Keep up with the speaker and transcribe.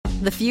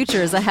The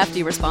future is a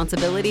hefty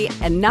responsibility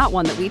and not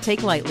one that we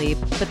take lightly,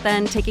 but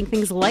then taking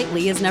things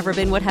lightly has never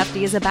been what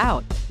Hefty is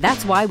about.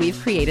 That's why we've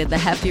created the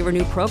Hefty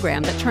Renew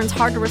program that turns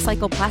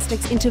hard-to-recycle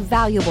plastics into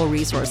valuable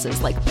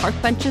resources like park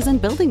benches and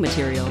building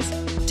materials.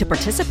 To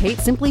participate,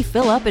 simply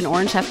fill up an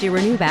orange Hefty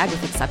Renew bag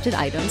with accepted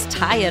items,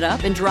 tie it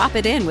up, and drop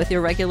it in with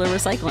your regular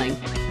recycling.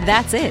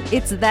 That's it.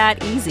 It's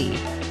that easy.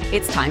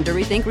 It's time to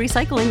rethink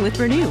recycling with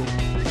Renew.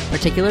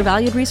 Particular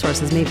valued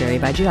resources may vary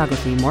by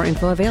geography. More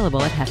info available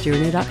at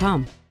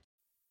heftyrenew.com.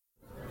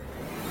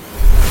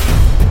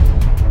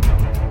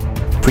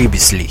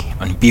 Previously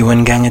on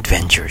B1 Gang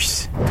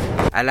Adventures.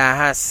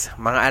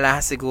 Mga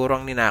alahas siguro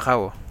ang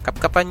ninakaw.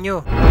 Kapkapan nyo.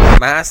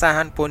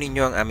 Maasahan po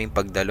ninyo ang aming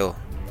pagdalo.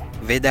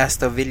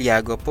 Vedasto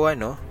Villago po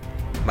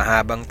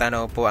Mahabang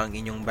tanaw po ang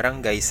inyong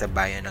barangay sa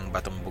bayan ng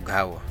Batong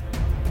Bughaw.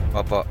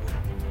 Opo,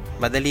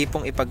 madali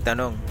pong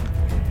ipagtanong.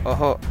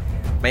 Oho,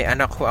 may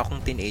anak ho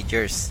akong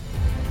teenagers.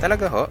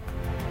 Talaga ho?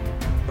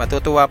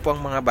 Matutuwa po ang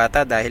mga bata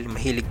dahil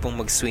mahilig pong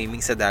mag-swimming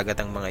sa dagat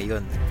ang mga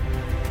yon.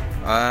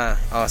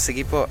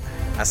 Sige po.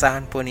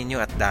 Asahan po ninyo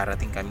at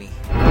darating kami.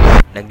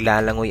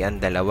 Naglalangoy ang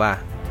dalawa.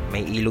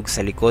 May ilog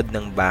sa likod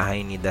ng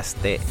bahay ni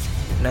Daste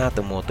na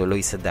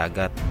tumutuloy sa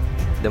dagat.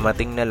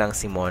 Dumating na lang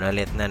si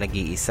Monalet na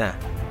nag-iisa.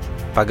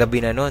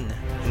 Paggabi na nun,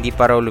 hindi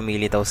pa raw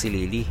lumilitaw si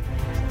Lily.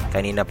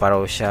 Kanina pa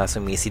raw siya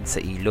sumisid sa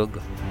ilog.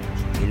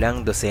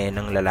 Ilang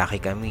dosenang lalaki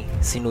kami.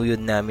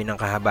 Sinuyod namin ang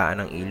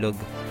kahabaan ng ilog.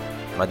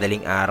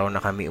 Madaling araw na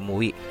kami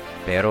umuwi,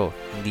 pero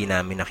hindi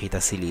namin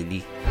nakita si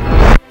Lily.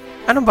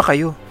 Ano ba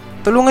kayo?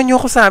 Tulungan niyo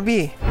ako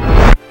sabi.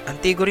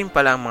 Antigo rin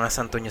pala ang mga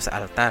santo nyo sa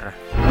altar.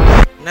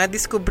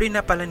 Nadiskubre na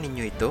pala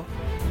ninyo ito?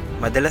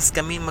 Madalas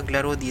kami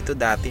maglaro dito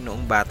dati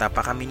noong bata pa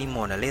kami ni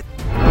Monalet.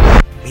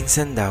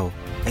 Minsan daw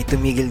ay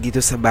tumigil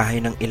dito sa bahay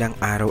ng ilang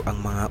araw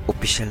ang mga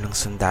opisyal ng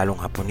sundalong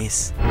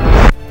Hapones.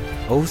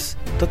 Host,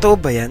 totoo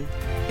ba yan?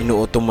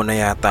 Inuuto mo na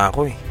yata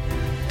ako eh.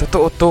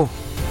 Totoo to.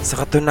 Sa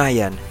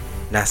katunayan,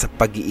 nasa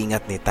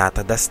pag-iingat ni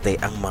Tata Daste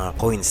ang mga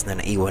coins na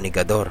naiwan ni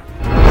Gador.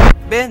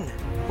 Ben,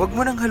 huwag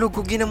mo nang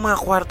halugugin ang mga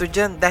kwarto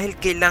dyan dahil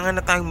kailangan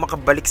na tayong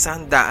makabalik sa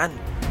handaan.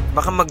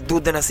 Baka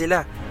magduda na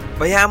sila.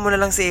 Bayaan mo na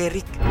lang si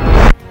Eric.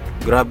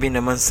 Grabe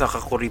naman sa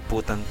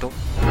kakuriputan to.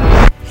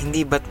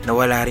 Hindi ba't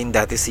nawala rin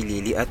dati si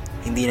Lily at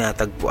hindi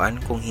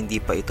natagpuan kung hindi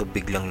pa ito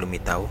biglang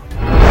lumitaw?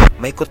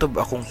 May kutob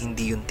akong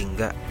hindi yun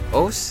tingga.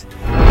 Os,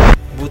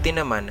 buti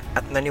naman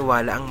at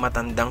naniwala ang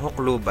matandang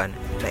hukluban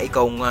na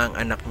ikaw nga ang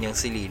anak niyang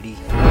si Lily.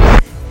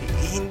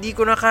 Hindi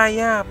ko na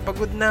kaya.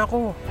 Pagod na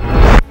ako.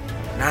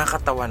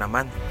 Nakakatawa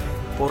naman.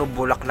 Puro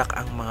bulaklak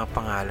ang mga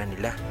pangalan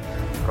nila.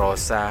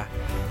 Rosa,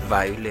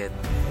 Violet,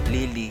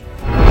 Lily.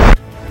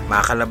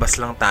 Makalabas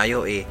lang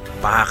tayo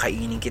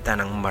pakakainin kita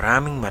ng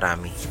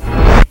marami.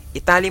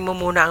 Itali mo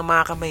muna ang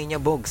mga kamay niya,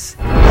 Bogs.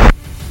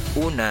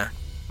 Una,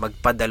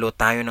 magpadalo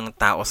tayo ng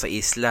tao sa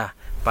isla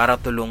para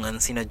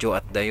tulungan sina Joe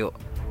at Dayo.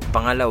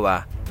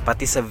 Pangalawa,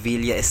 pati sa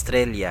Villa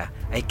Estrella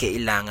ay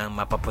kailangang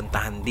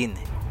mapapuntahan din.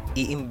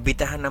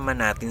 Iimbitahan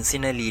naman natin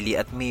sina Lily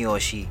at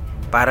Miyoshi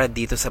para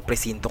dito sa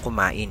presinto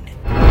kumain.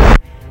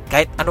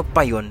 Kahit ano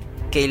pa yon,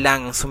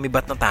 kailangang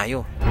sumibat na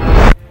tayo.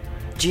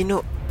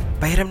 Gino,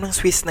 pahiram ng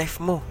Swiss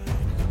knife mo.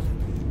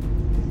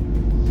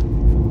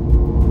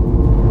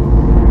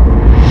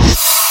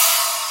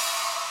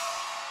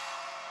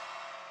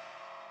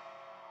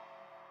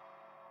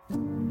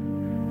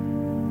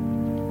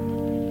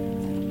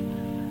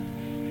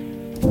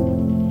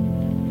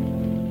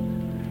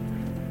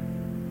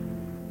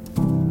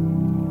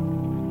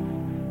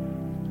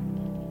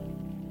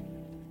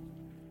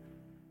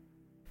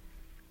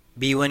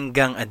 B1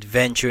 Gang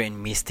Adventure and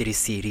Mystery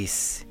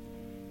Series.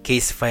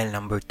 Case File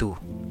Number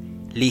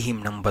 2.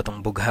 Lihim ng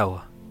Batong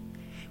Bughaw.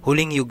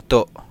 Huling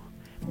yugto.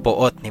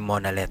 Poot ni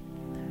Monalet.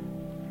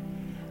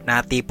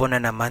 Natipo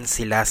na naman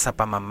sila sa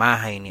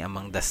pamamahay ni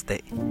Amang Daste.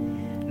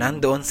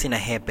 Nandoon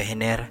sina Hepe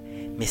Hener,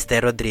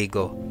 Mr.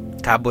 Rodrigo,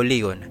 Cabo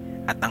Leon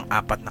at ang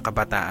 4 na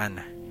kabataan.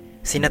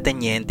 Sina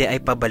Tenyente ay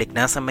pabalik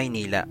na sa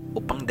Maynila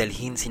upang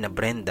dalhin sina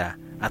Brenda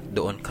at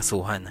doon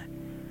kasuhan.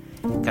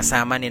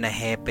 Kasama ni na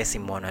Hepe si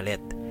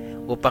Monalet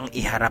upang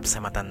iharap sa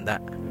matanda.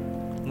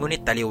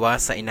 Ngunit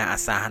taliwas sa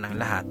inaasahan ng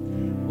lahat,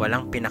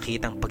 walang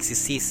pinakitang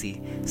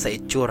pagsisisi sa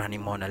itsura ni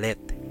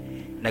Monalet.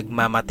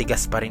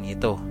 Nagmamatigas pa rin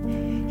ito.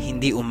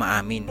 Hindi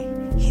umaamin,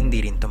 hindi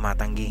rin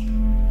tumatanggi.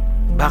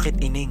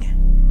 Bakit ining?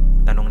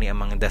 Tanong ni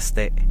Amang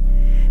Daste.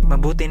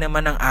 Mabuti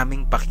naman ang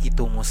aming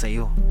pakikitungo sa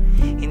iyo.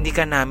 Hindi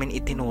ka namin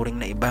itinuring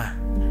na iba.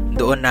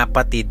 Doon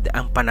napatid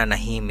ang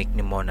pananahimik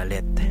ni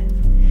Monalet.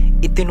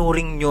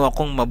 Itinuring niyo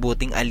akong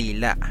mabuting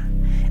alila.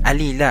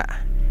 Alila,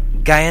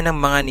 gaya ng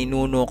mga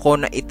ninuno ko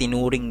na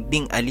itinuring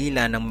ding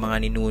alila ng mga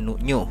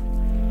ninuno nyo.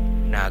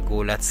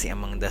 Nagulat si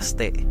Amang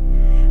Daste.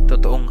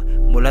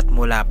 Totoong mulat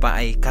mula pa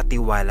ay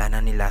katiwala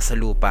na nila sa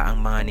lupa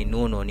ang mga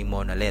ninuno ni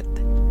Monalet.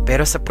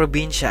 Pero sa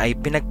probinsya ay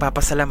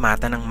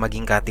pinagpapasalamatan ng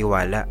maging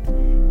katiwala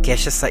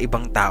kaysa sa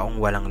ibang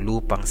taong walang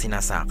lupang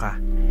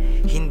sinasaka.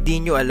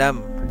 Hindi nyo alam,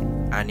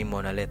 ani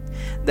Monalet.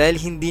 Dahil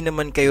hindi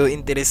naman kayo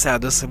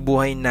interesado sa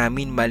buhay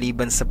namin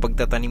maliban sa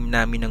pagtatanim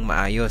namin ng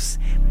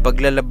maayos,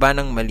 paglalaban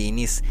ng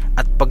malinis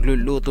at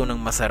pagluluto ng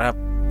masarap.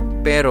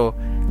 Pero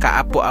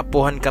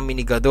kaapo-apuhan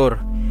kami ni Gador.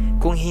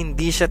 Kung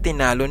hindi siya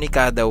tinalo ni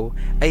Kadaw,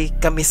 ay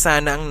kami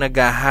sana ang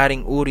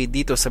nagaharing uri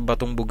dito sa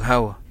Batong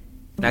Bughaw.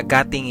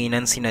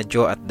 Nagkatinginan sina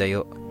Jo at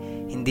Dayo.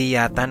 Hindi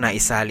yata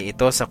naisali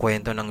ito sa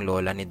kwento ng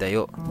lola ni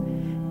Dayo.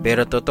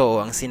 Pero totoo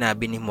ang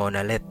sinabi ni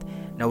Monalet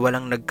na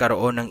walang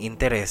nagkaroon ng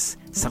interes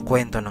sa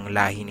kwento ng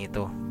lahi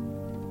nito.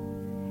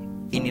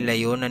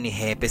 Inilayo na ni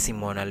Hepe si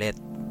Monalet.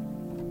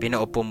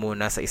 Pinaupo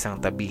muna sa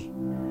isang tabi.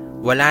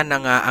 Wala na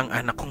nga ang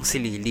anak kong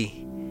si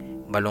Lily.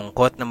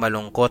 Malungkot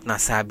na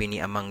sabi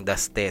ni Amang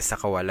Daste sa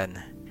kawalan.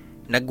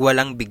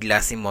 Nagwalang bigla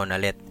si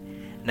Monalet.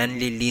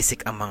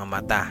 Nanlilisik ang mga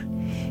mata.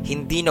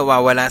 Hindi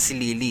nawawala si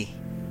Lily.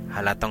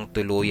 Halatang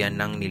tuluyan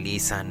ng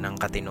nilisan ng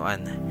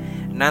katinuan.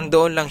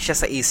 Nandoon lang siya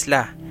sa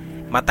isla.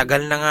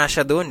 Matagal na nga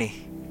siya doon eh.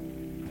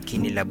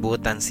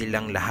 Kinilabutan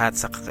silang lahat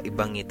sa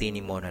kakaibang ngiti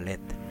ni Monalet.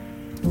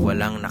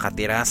 Walang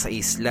nakatira sa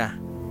isla.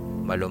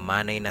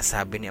 Malumanay na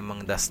sabi ni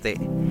Amang Daste.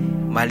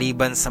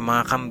 Maliban sa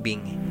mga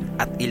kambing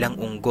at ilang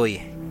unggoy.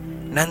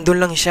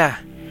 Nandun lang siya.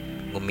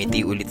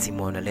 Ngumiti ulit si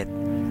Monalet.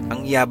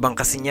 Ang yabang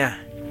kasi niya.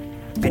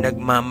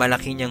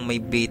 Pinagmamalaki niyang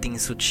may bathing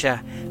suit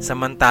siya,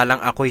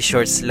 samantalang ako'y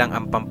shorts lang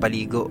ang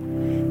pampaligo.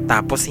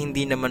 Tapos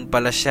hindi naman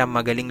pala siya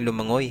magaling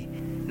lumangoy.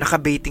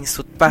 Naka-bathing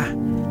suit pa.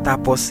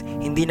 Tapos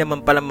hindi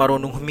naman pala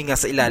marunong huminga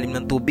sa ilalim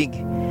ng tubig.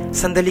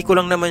 Sandali ko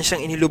lang naman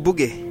siyang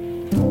inilubog eh.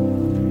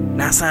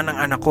 Nasaan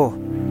ang anak ko?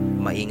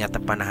 Maingat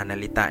ang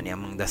panahanalita ni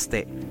Amang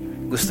Daste.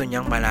 Gusto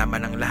niyang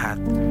malaman ang lahat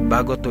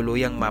bago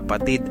tuluyang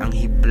mapatid ang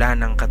hibla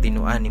ng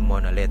katinuan ni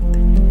Monalet.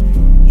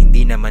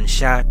 Hindi naman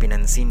siya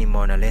pinansin ni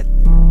Monalet.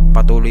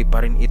 Patuloy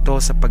pa rin ito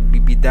sa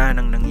pagbibida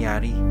ng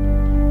nangyari.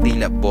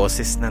 Tila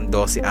boses ng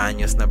 12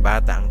 anyos na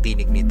bata ang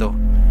tinig nito.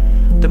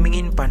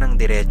 Tumingin pa ng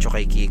diretso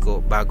kay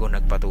Kiko bago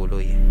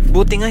nagpatuloy.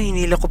 Buti nga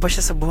hinila ko pa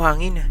siya sa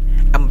buhangin.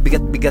 Ang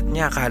bigat-bigat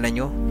niya, akala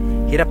nyo.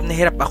 Hirap na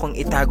hirap akong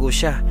itago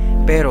siya,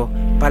 pero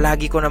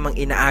palagi ko namang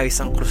inaayos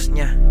ang krus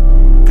niya.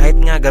 Kahit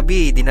nga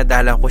gabi,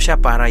 dinadala ko siya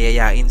para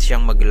yayain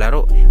siyang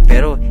maglaro,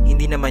 pero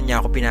hindi naman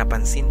niya ako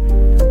pinapansin.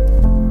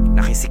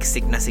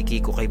 Nakisiksik na si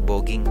Kiko kay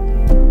Boging.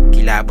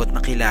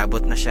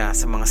 Kilabot na siya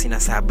sa mga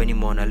sinasabi ni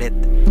Monalet.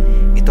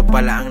 Ito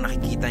pala ang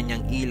nakikita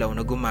niyang ilaw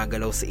na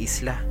gumagalaw sa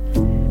isla.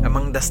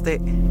 Amang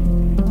Daste,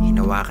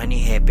 hinawakan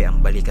ni Hepe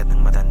ang balikat ng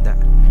matanda.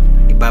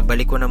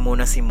 Ibabalik ko na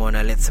muna si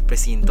Monalet sa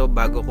presinto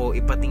bago ko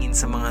ipatingin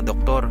sa mga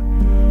doktor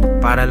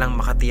para lang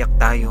makatiyak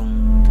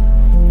tayong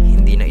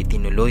hindi na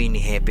itinuloy ni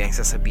Hepe ang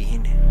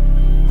sasabihin.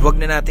 Huwag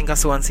na nating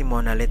kasuhan si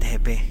Monalet,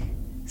 Hepe,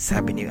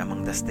 sabi ni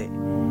Amang Daste.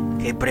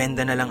 Kay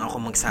Brenda na lang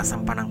ako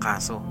magsasampa ng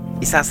kaso.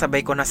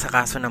 Isasabay ko na sa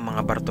kaso ng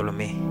mga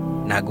Bartolome.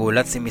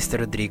 Nagulat si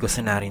Mr. Rodrigo sa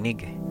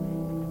narinig.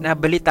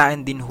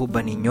 Nabalitaan din ho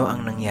ba ninyo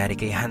ang nangyari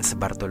kay Hans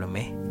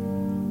Bartolome?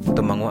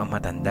 Tumango ang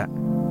matanda.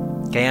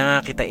 Kaya nga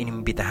kita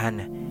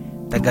inimbitahan.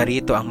 Taga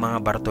rito ang mga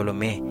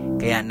Bartolome,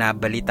 kaya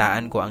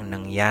nabalitaan ko ang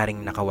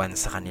nangyaring nakawan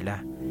sa kanila.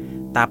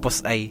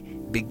 Tapos ay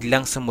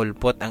biglang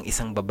sumulpot ang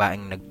isang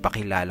babaeng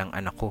nagpakilalang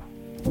anak ko.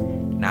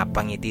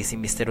 Napangiti si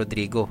Mr.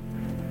 Rodrigo.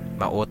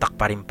 Mautak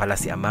pa rin pala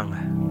si Amang.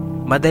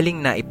 Madaling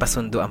na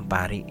ipasundo ang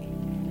pari.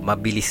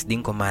 Mabilis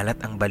ding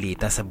kumalat ang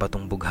balita sa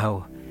Batong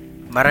Bughaw.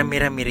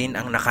 Marami-rami rin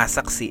ang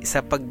nakasaksi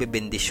sa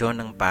pagbebendisyon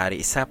ng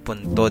pari sa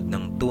puntod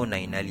ng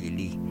tunay na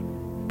Lily.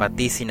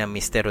 Pati sina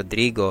Mr.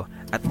 Rodrigo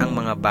at ang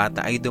mga bata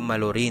ay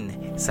dumalo rin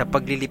sa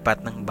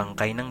paglilipat ng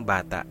bangkay ng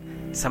bata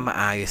sa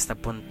maayos na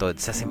puntod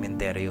sa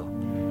sementeryo.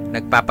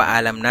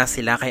 Nagpapaalam na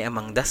sila kay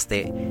Amang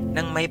Daste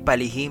nang may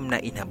palihim na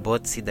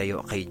inabot si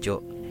Dayo kay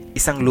Jo.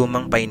 Isang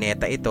lumang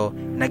paineta ito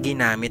na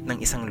ginamit ng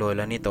isang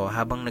lola nito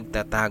habang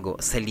nagtatago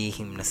sa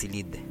lihim na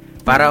silid.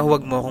 Para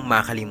huwag mo akong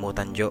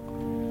makalimutan, Jo,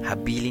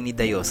 habili ni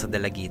Dayo sa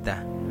dalagita.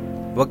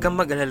 Huwag kang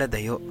mag-alala,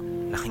 Dayo,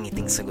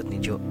 nakingiting sagot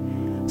ni Jo.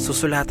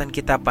 Susulatan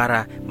kita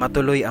para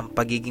matuloy ang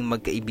pagiging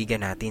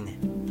magkaibigan natin.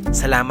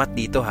 Salamat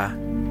dito ha.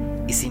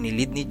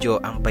 Isinilid ni Jo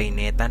ang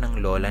paineta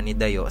ng lola ni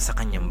Dayo sa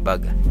kanyang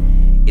bag.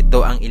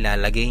 Ito ang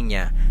ilalagay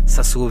niya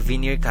sa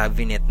souvenir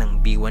cabinet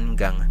ng B1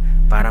 Gang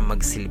para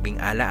magsilbing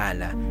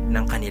alaala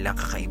ng kanilang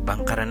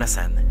kakaibang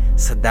karanasan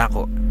sa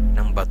dako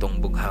ng Batong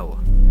Bughaw.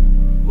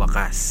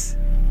 Wakas.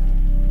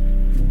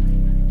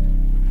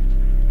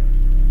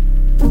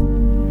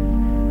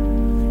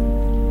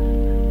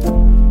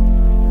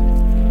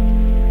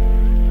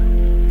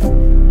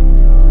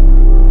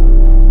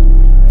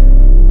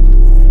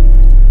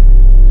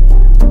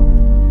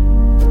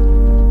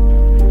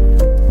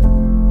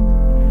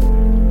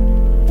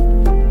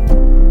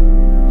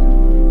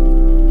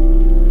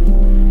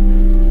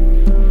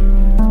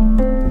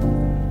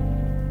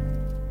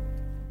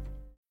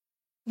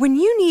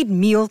 need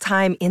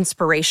mealtime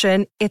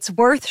inspiration, it's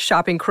worth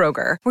shopping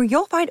Kroger, where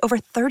you'll find over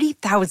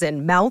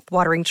 30,000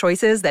 mouth-watering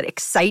choices that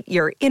excite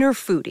your inner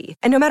foodie.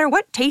 And no matter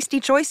what tasty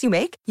choice you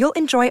make, you'll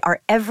enjoy our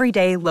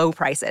everyday low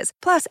prices,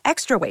 plus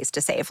extra ways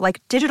to save,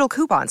 like digital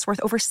coupons worth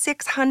over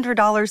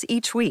 $600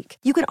 each week.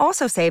 You can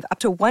also save up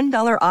to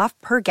 $1 off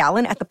per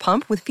gallon at the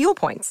pump with fuel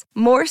points.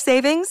 More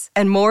savings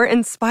and more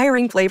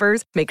inspiring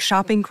flavors make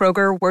shopping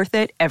Kroger worth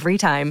it every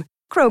time.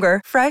 Kroger,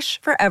 fresh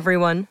for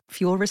everyone.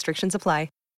 Fuel restrictions apply.